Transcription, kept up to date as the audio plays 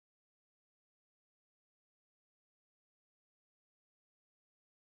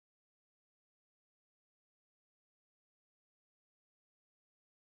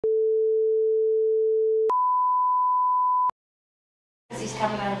he's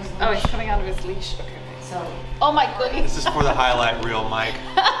coming out of his leash. Oh, he's coming out of his leash. Okay. So. Oh my goodness. This is for the highlight reel, Mike.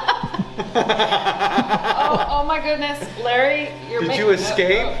 Oh my goodness, Larry, you're Did you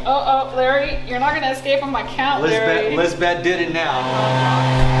escape? Oh, Larry, you're not gonna escape on my count, Larry. Lisbet did it now.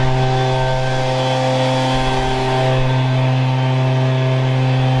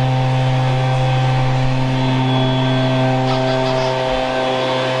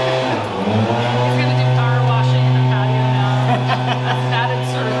 He's gonna do power washing in the patio now. That's an added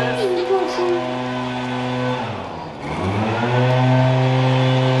service.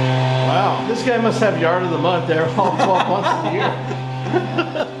 Wow, this guy must have yard of the month there all 12 months of the year.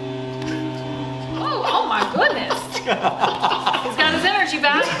 Oh my goodness. He's got his energy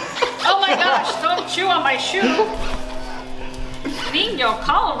back. Oh my gosh, don't chew on my shoe. Niño,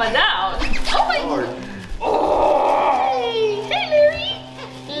 calm down. Oh my Lord. Oh. Hey, Larry.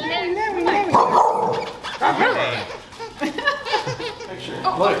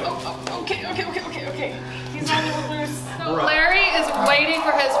 Okay. He's on the loose. So Larry is waiting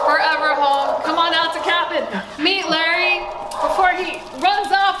for his forever home. Come on out to cabin. Meet Larry before he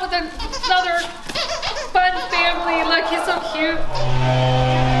runs off with another fun family. Look, he's so cute.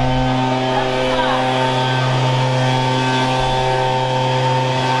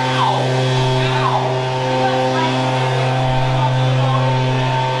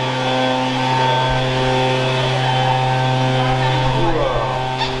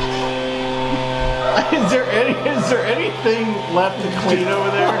 Is there anything left to clean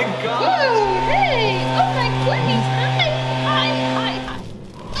over there? Oh my God. Oh, hey. Oh my goodness. Hi.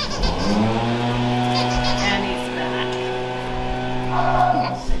 And he's back.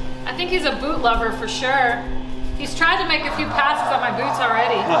 I think he's a boot lover for sure. He's tried to make a few passes on my boots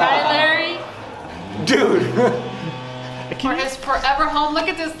already. Right, Larry? Dude. For his forever home. Look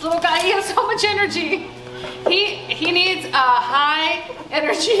at this little guy. He has so much energy. He needs a high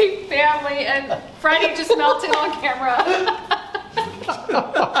energy family, and Freddy just melted on camera.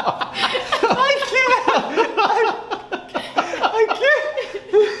 I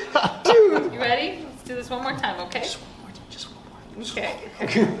can't. Dude. You ready? Let's do this one more time, okay? Just one more. Okay.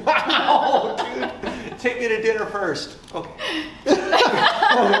 Oh, dude. Take me to dinner first. Okay. Dude,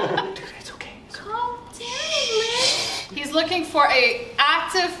 it's okay. Calm down, Larry. He's looking for an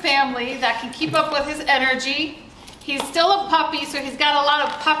active family that can keep up with his energy. He's still a puppy, so he's got a lot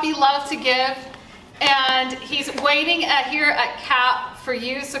of puppy love to give. And he's waiting here at CAP for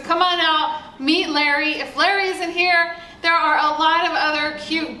you. So come on out, meet Larry. If Larry isn't here, there are a lot of other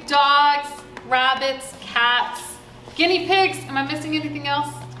cute dogs, rabbits, cats, guinea pigs. Am I missing anything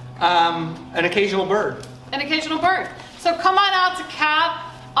else? An occasional bird. An occasional bird. So come on out to CAP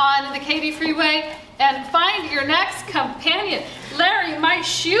on the Katy Freeway and find your next companion. Larry, my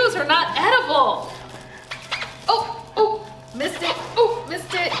shoes are not edible. Oh, missed it. Oh,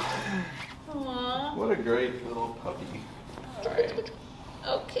 missed it. Aww. What a great little puppy.